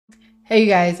Hey you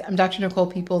guys, I'm Dr. Nicole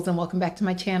Peoples and welcome back to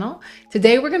my channel.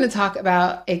 Today we're going to talk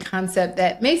about a concept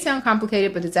that may sound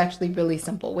complicated, but it's actually really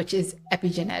simple, which is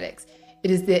epigenetics.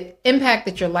 It is the impact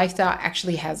that your lifestyle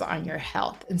actually has on your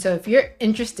health. And so if you're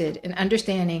interested in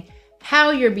understanding how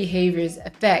your behaviors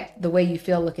affect the way you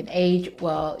feel, look, and age,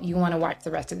 well, you want to watch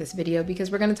the rest of this video because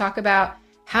we're going to talk about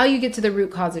how you get to the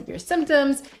root cause of your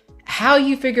symptoms, how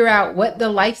you figure out what the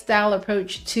lifestyle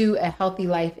approach to a healthy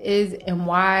life is, and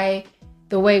why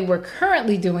the way we're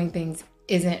currently doing things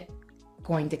isn't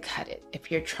going to cut it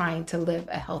if you're trying to live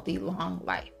a healthy, long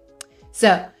life.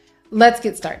 So let's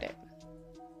get started.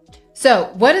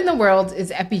 So what in the world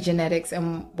is epigenetics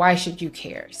and why should you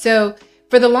care? So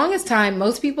for the longest time,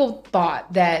 most people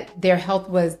thought that their health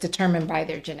was determined by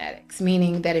their genetics,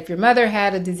 meaning that if your mother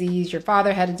had a disease, your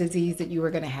father had a disease, that you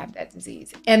were going to have that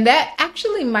disease. And that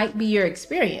actually might be your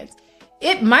experience.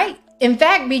 It might, in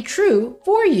fact, be true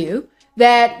for you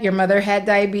that your mother had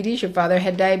diabetes, your father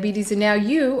had diabetes, and now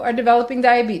you are developing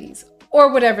diabetes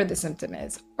or whatever the symptom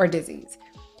is or disease.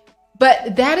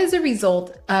 But that is a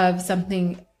result of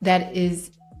something that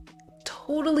is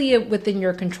totally within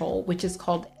your control, which is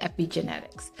called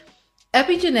epigenetics.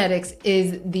 Epigenetics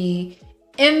is the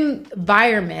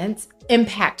environment's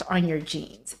impact on your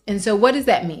genes. And so what does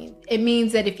that mean? It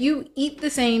means that if you eat the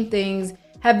same things,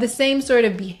 have the same sort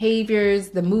of behaviors,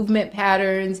 the movement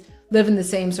patterns, live in the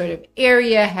same sort of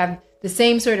area, have the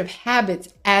same sort of habits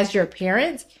as your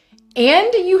parents,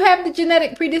 and you have the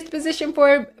genetic predisposition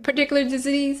for a particular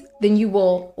disease, then you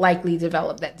will likely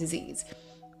develop that disease.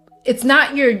 It's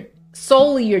not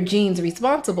solely your genes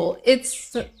responsible,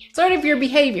 it's sort of your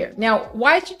behavior. Now,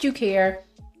 why should you care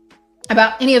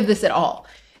about any of this at all?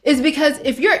 Is because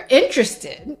if you're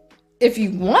interested, if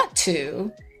you want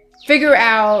to, figure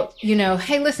out,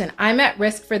 hey, listen, I'm at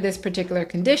risk for this particular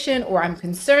condition, or I'm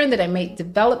concerned that I may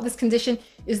develop this condition.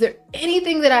 Is there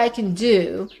anything that I can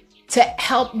do to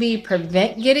help me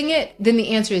prevent getting it? Then the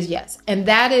answer is yes. And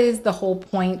that is the whole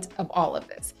point of all of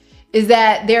this, is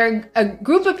that there are a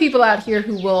group of people out here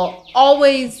who will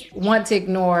always want to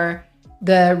ignore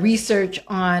the research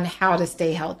on how to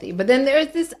stay healthy. But then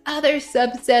there's this other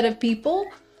subset of people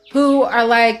who are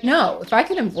like, no, if I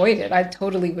can avoid it, I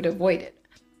totally would avoid it.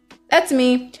 That's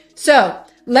me. So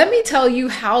let me tell you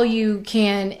how you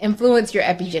can influence your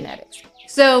epigenetics.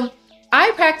 So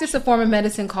I practice a form of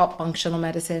medicine called functional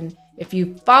medicine. If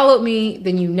you followed me,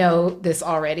 then you know this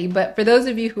already. But for those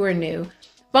of you who are new,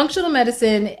 functional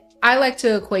medicine, I like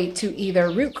to equate to either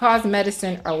root cause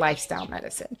medicine or lifestyle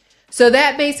medicine. So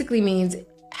that basically means,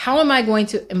 how am I going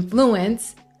to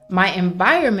influence my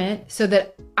environment so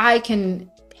that I can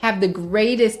have the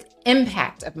greatest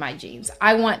impact of my genes?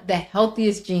 I want the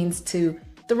healthiest genes to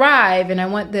thrive, and I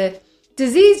want the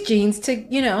disease genes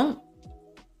to,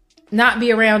 not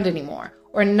be around anymore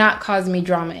or not cause me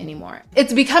drama anymore.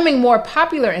 It's becoming more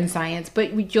popular in science,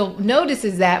 but what you'll notice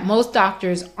is that most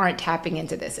doctors aren't tapping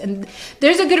into this. And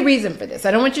there's a good reason for this.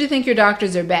 I don't want you to think your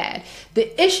doctors are bad.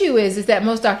 The issue is that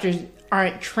most doctors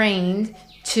aren't trained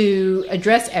to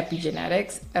address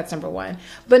epigenetics. That's number one.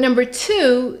 But number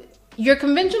two, your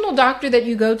conventional doctor that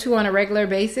you go to on a regular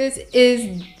basis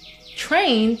is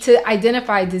trained to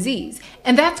identify disease.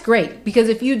 And that's great, because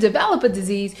if you develop a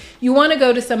disease, you want to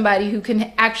go to somebody who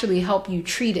can actually help you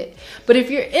treat it. But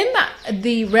if you're in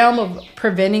the realm of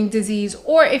preventing disease,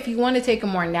 or if you want to take a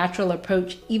more natural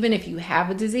approach, even if you have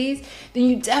a disease, then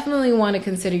you definitely want to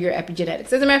consider your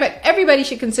epigenetics. As a matter of fact, everybody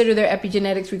should consider their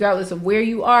epigenetics regardless of where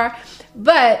you are.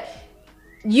 But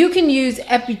you can use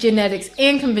epigenetics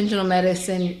and conventional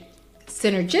medicine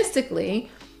synergistically,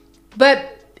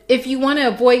 but if you want to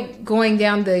avoid going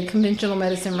down the conventional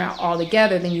medicine route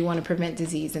altogether, then you want to prevent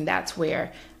disease, and that's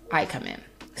where I come in.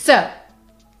 So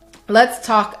let's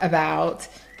talk about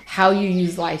how you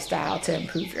use lifestyle to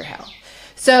improve your health.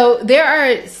 So there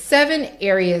are 7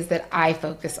 areas that I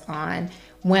focus on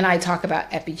when I talk about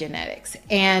epigenetics.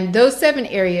 And those 7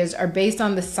 areas are based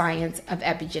on the science of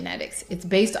epigenetics. It's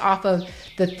based off of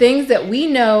the things that we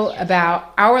know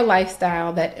about our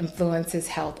lifestyle that influences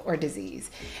health or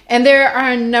disease. And there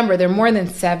are a number, there are more than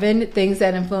 7 things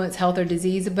that influence health or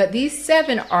disease, but these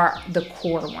 7 are the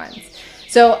core ones.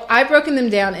 So I've broken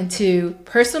them down into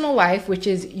personal life, which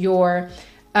is your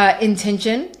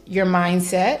intention, your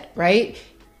mindset, right?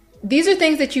 These are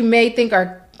things that you may think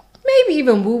are maybe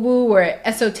even woo-woo or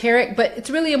esoteric, but it's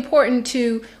really important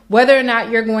to whether or not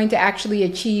you're going to actually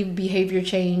achieve behavior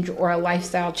change or a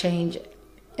lifestyle change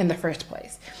in the first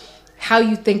place. How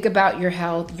you think about your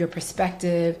health, your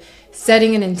perspective,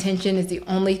 setting an intention is the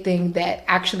only thing that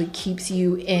actually keeps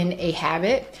you in a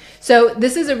habit. So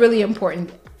this is a really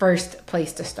important first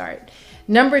place to start.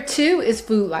 Number 2 is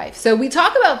food life. So we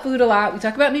talk about food a lot. We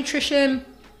talk about nutrition,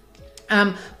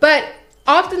 but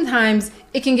oftentimes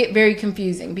it can get very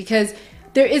confusing because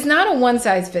there is not a one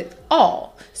size fits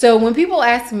all. So when people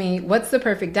ask me, what's the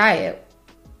perfect diet?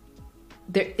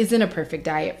 There isn't a perfect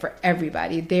diet for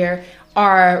everybody. There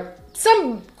are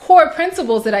some core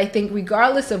principles that I think,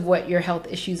 regardless of what your health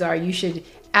issues are, you should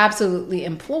absolutely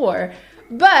implore.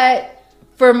 But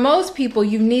for most people,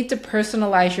 you need to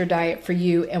personalize your diet for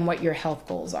you and what your health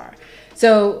goals are.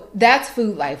 So that's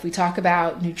food life. We talk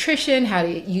about nutrition, how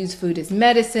to use food as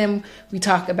medicine. We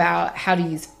talk about how to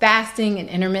use fasting and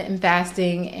intermittent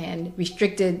fasting and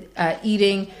restricted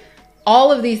eating.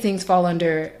 All of these things fall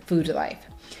under food life.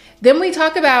 Then we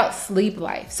talk about sleep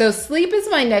life. So sleep is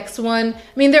my next one. I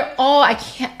mean, they're all, I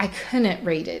couldn't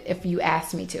rate it if you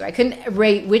asked me to. I couldn't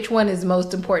rate which one is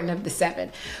most important of the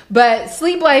 7. But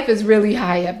sleep life is really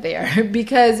high up there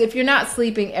because if you're not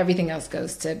sleeping, everything else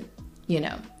goes to,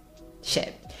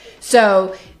 shit.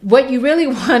 So what you really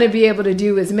want to be able to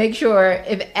do is make sure,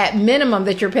 if at minimum,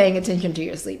 that you're paying attention to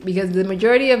your sleep, because the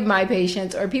majority of my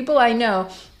patients or people I know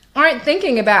aren't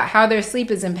thinking about how their sleep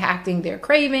is impacting their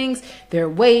cravings, their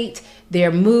weight,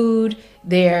 their mood,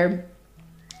 their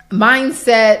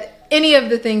mindset, any of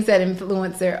the things that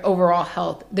influence their overall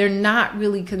health. They're not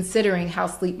really considering how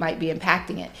sleep might be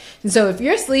impacting it. And so if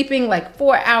you're sleeping like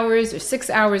 4 hours or 6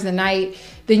 hours a night,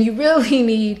 then you really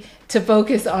need to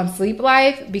focus on sleep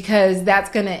life, because that's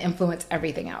going to influence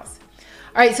everything else.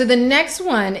 All right, so the next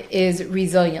one is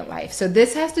resilient life. So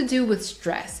this has to do with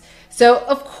stress. So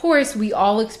of course we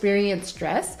all experience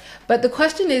stress, but the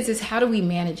question is how do we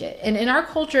manage it? And in our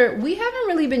culture, we haven't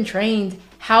really been trained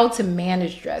how to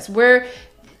manage stress. We're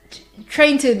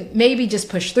trained to maybe just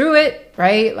push through it,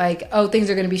 right? Like, oh, things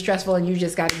are going to be stressful and you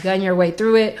just got to gun your way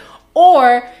through it.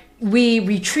 Or we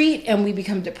retreat and we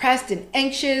become depressed and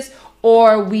anxious,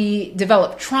 or we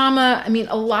develop trauma. I mean,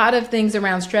 a lot of things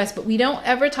around stress, but we don't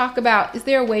ever talk about, is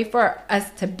there a way for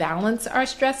us to balance our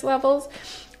stress levels?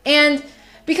 And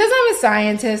because I'm a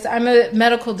scientist, I'm a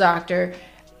medical doctor,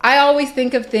 I always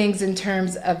think of things in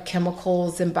terms of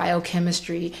chemicals and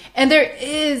biochemistry. And there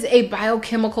is a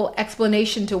biochemical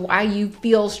explanation to why you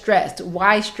feel stressed,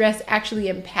 why stress actually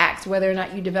impacts whether or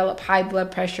not you develop high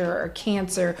blood pressure or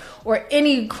cancer or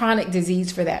any chronic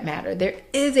disease for that matter. There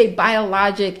is a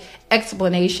biologic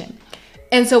explanation.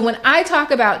 And so when I talk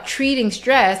about treating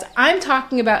stress, I'm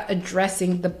talking about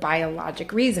addressing the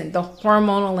biologic reason, the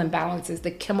hormonal imbalances,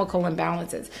 the chemical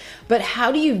imbalances. But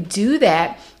how do you do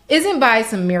that? Isn't by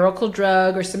some miracle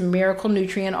drug or some miracle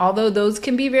nutrient, although those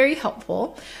can be very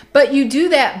helpful. But you do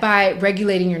that by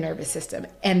regulating your nervous system.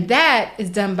 And that is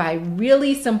done by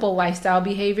really simple lifestyle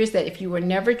behaviors that if you were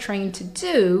never trained to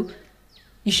do,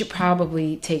 you should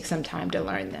probably take some time to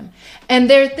learn them. And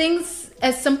there are things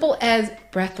as simple as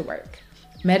breath work,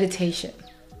 meditation,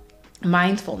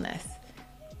 mindfulness.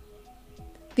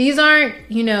 These aren't,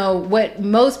 what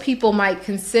most people might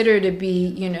consider to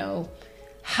be,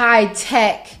 high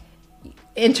tech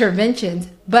interventions,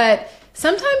 but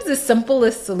sometimes the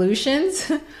simplest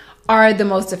solutions are the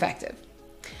most effective.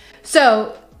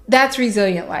 So that's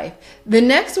resilient life. The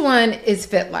next one is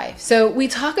fit life. So we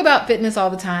talk about fitness all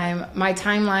the time. My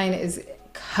timeline is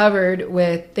covered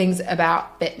with things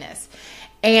about fitness.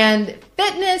 And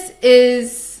fitness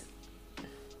is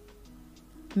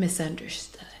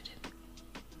misunderstood.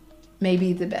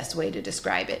 Maybe the best way to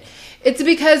describe it. It's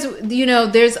because,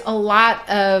 there's a lot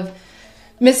of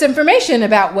misinformation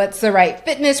about what's the right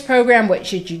fitness program. What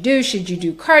should you do? Should you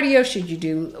do cardio? Should you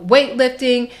do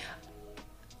weightlifting?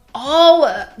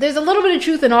 There's a little bit of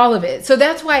truth in all of it. So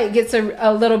that's why it gets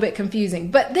a little bit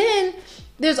confusing. But then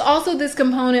there's also this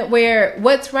component where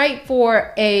what's right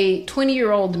for a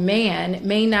 20-year-old man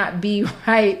may not be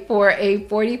right for a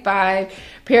 45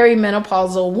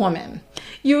 perimenopausal woman.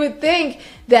 You would think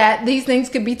that these things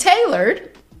could be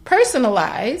tailored,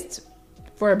 personalized,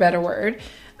 for a better word,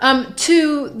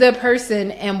 to the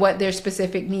person and what their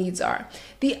specific needs are.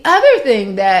 The other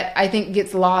thing that I think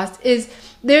gets lost is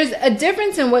there's a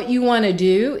difference in what you want to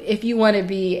do if you want to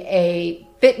be a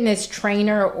fitness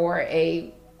trainer or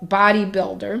a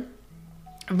bodybuilder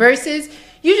versus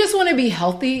you just want to be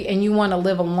healthy and you want to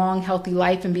live a long, healthy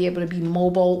life and be able to be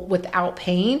mobile without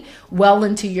pain well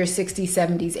into your 60s,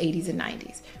 70s, 80s, and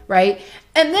 90s, right?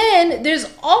 And then there's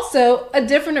also a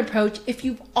different approach if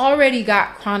you've already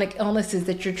got chronic illnesses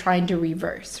that you're trying to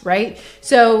reverse, right?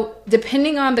 So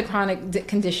depending on the chronic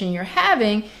condition you're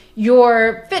having,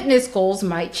 your fitness goals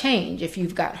might change. If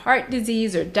you've got heart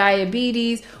disease or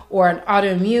diabetes or an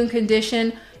autoimmune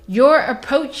condition, your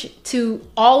approach to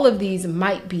all of these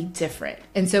might be different.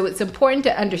 And so it's important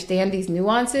to understand these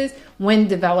nuances when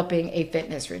developing a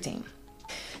fitness routine.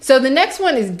 So the next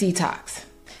one is detox.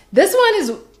 This one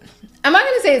is, I'm not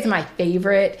going to say it's my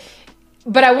favorite,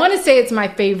 but I want to say it's my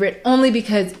favorite only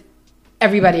because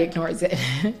everybody ignores it.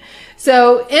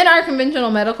 So in our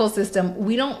conventional medical system,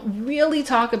 we don't really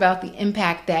talk about the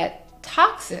impact that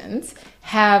toxins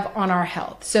have on our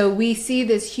health. So we see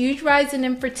this huge rise in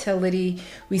infertility.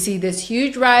 We see this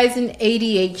huge rise in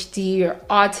ADHD or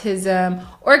autism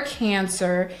or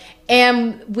cancer.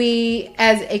 And we,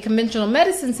 as a conventional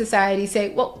medicine society, say,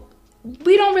 well,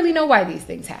 we don't really know why these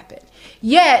things happen.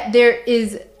 Yet there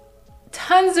is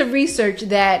tons of research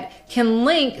that can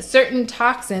link certain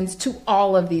toxins to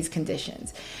all of these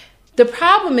conditions. The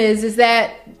problem is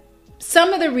that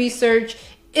some of the research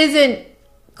isn't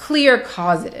clear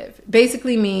causative.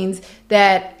 Basically means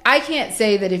that I can't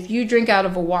say that if you drink out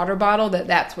of a water bottle that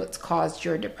that's what's caused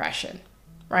your depression,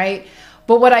 right?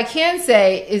 But what I can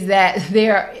say is that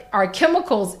there are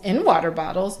chemicals in water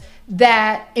bottles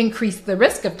that increase the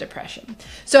risk of depression.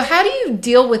 So how do you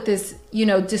deal with this,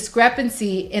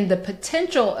 discrepancy in the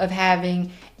potential of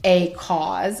having a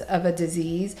cause of a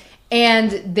disease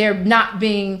and there not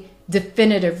being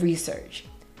definitive research?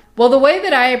 Well, the way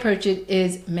that I approach it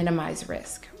is minimize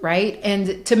risk, right?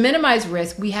 And to minimize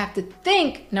risk, we have to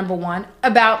think, number one,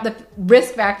 about the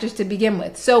risk factors to begin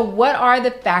with. So what are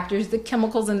the factors, the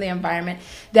chemicals in the environment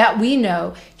that we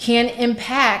know can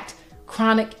impact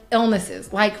chronic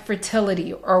illnesses like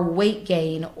fertility or weight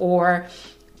gain or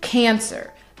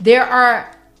cancer? There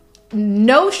are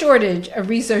no shortage of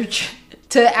research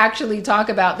to actually talk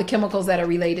about the chemicals that are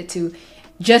related to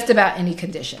just about any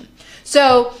condition.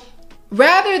 So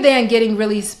rather than getting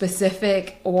really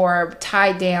specific or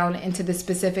tied down into the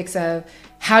specifics of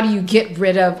how do you get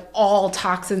rid of all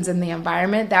toxins in the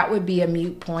environment, that would be a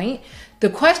moot point. The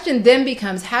question then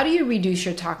becomes, how do you reduce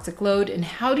your toxic load and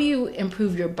how do you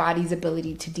improve your body's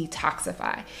ability to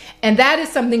detoxify? And that is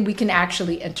something we can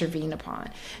actually intervene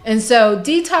upon. And so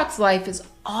Detox Life is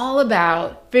all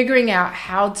about figuring out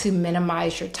how to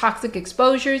minimize your toxic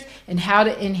exposures and how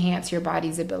to enhance your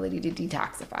body's ability to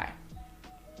detoxify.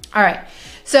 All right,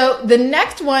 so the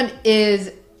next one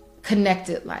is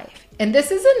Connected Life. And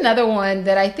this is another one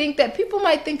that I think that people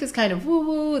might think is kind of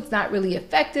woo-woo. It's not really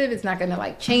effective. It's not going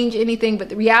to change anything. But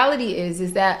the reality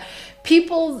is that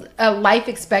people's life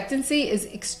expectancy is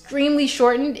extremely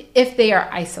shortened if they are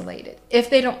isolated, if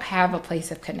they don't have a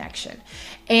place of connection.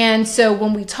 And so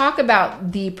when we talk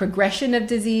about the progression of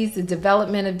disease, the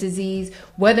development of disease,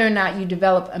 whether or not you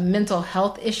develop a mental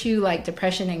health issue like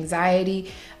depression,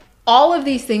 anxiety, all of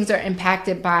these things are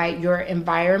impacted by your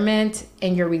environment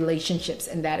and your relationships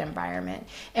in that environment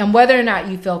and whether or not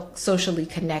you feel socially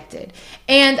connected.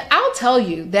 And I'll tell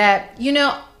you that,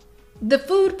 the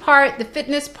food part, the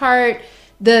fitness part,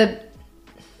 the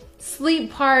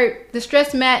sleep part, the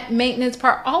stress maintenance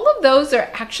part, all of those are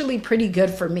actually pretty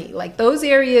good for me. Like those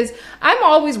areas, I'm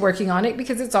always working on it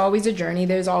because it's always a journey.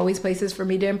 There's always places for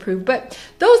me to improve, but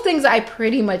those things I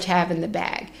pretty much have in the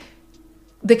bag.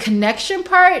 The connection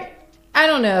part, I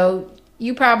don't know,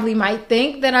 you probably might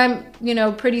think that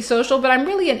I'm, pretty social, but I'm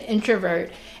really an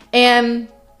introvert. And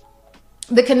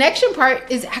the connection part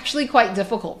is actually quite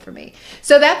difficult for me.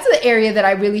 So that's the area that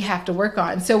I really have to work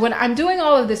on. So when I'm doing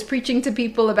all of this preaching to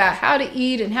people about how to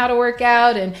eat and how to work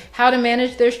out and how to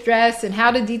manage their stress and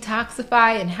how to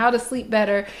detoxify and how to sleep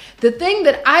better, the thing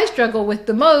that I struggle with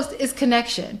the most is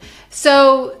connection.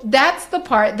 So that's the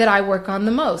part that I work on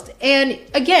the most. And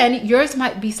again, yours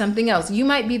might be something else. You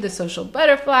might be the social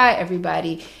butterfly.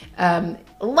 Everybody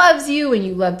loves you and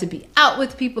you love to be out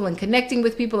with people and connecting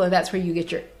with people, and that's where you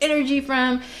get your energy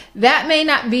from. That may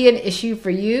not be an issue for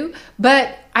you,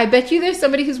 but I bet you there's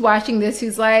somebody who's watching this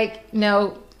who's like,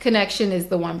 no, connection is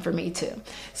the one for me too.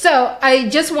 So I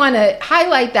just want to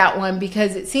highlight that one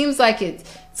because it seems like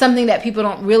it's something that people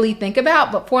don't really think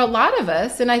about, but for a lot of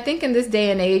us, and I think in this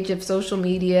day and age of social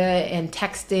media and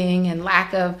texting and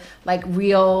lack of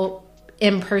real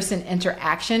in-person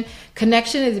interaction,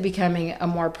 connection is becoming a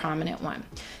more prominent one.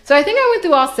 So I think I went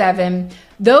through all 7.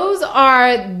 Those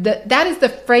are that is the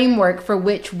framework for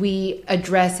which we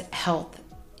address health.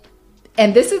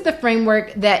 And this is the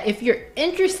framework that if you're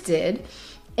interested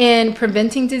in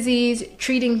preventing disease,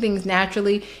 treating things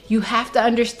naturally, you have to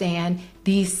understand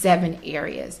these 7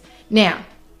 areas. Now,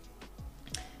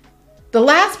 the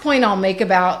last point I'll make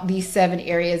about these 7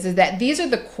 areas is that these are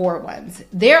the core ones.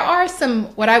 There are some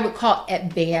what I would call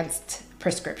advanced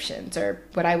prescriptions, or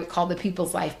what I would call the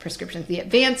people's life prescriptions, the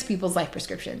advanced people's life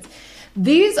prescriptions.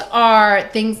 These are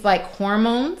things like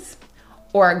hormones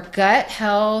or gut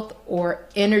health or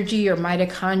energy or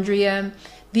mitochondria.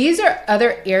 These are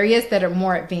other areas that are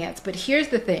more advanced. But here's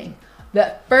the thing.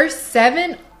 The first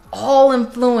 7 all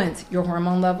influence your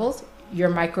hormone levels, your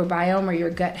microbiome or your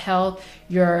gut health,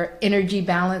 your energy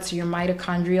balance, or your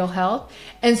mitochondrial health.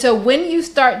 And so when you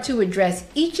start to address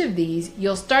each of these,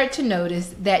 you'll start to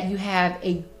notice that you have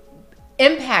a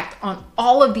impact on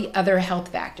all of the other health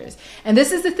factors. And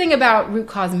this is the thing about root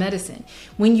cause medicine.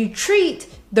 When you treat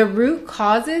the root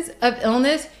causes of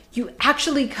illness, you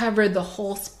actually cover the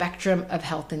whole spectrum of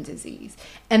health and disease.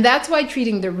 And that's why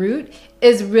treating the root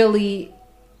is really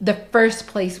the first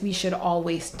place we should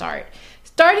always start.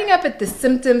 Starting up at the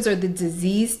symptoms or the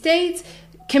disease states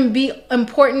can be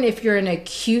important if you're an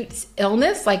acute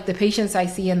illness, like the patients I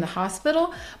see in the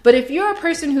hospital. But if you're a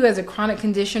person who has a chronic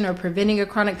condition or preventing a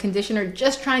chronic condition or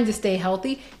just trying to stay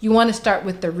healthy, you want to start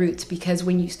with the roots, because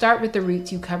when you start with the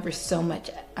roots, you cover so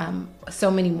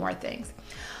many more things.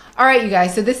 All right, you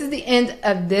guys, so this is the end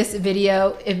of this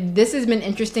video. If this has been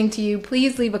interesting to you,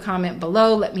 please leave a comment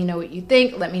below. Let me know what you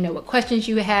think. Let me know what questions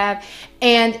you have.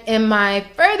 And in my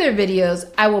further videos,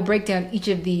 I will break down each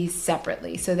of these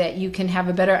separately so that you can have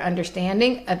a better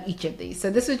understanding of each of these.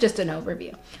 So this was just an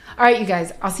overview. All right, you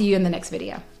guys, I'll see you in the next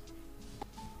video.